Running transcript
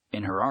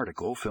her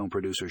article, film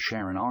producer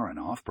Sharon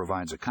Aronoff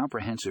provides a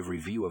comprehensive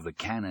review of the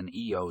Canon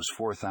EOS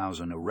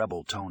 4000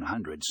 Rebel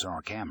T100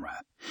 SAR camera.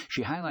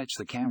 She highlights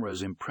the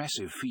camera's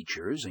impressive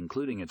features,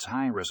 including its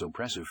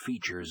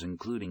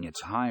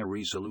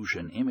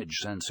high-resolution image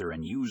sensor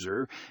and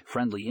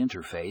user-friendly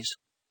interface.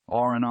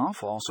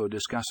 Aronoff also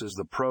discusses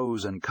the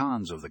pros and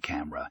cons of the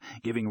camera,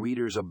 giving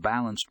readers a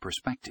balanced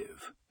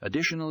perspective.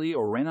 Additionally,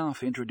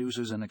 Aronoff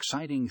introduces an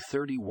exciting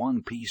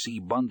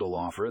 31-PC bundle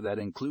offer that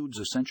includes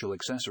essential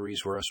accessories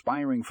for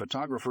aspiring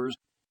photographers.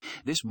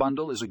 This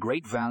bundle is a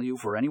great value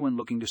for anyone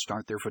looking to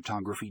start their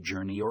photography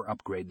journey or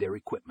upgrade their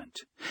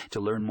equipment. To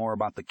learn more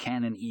about the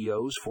Canon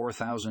EOS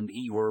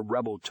 4000E or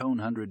Rebel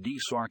T100D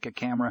SAR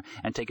camera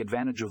and take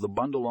advantage of the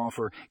bundle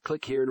offer,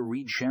 click here to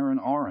read Sharon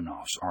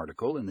Aronoff's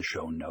article in the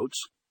show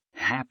notes.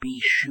 Happy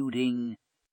shooting!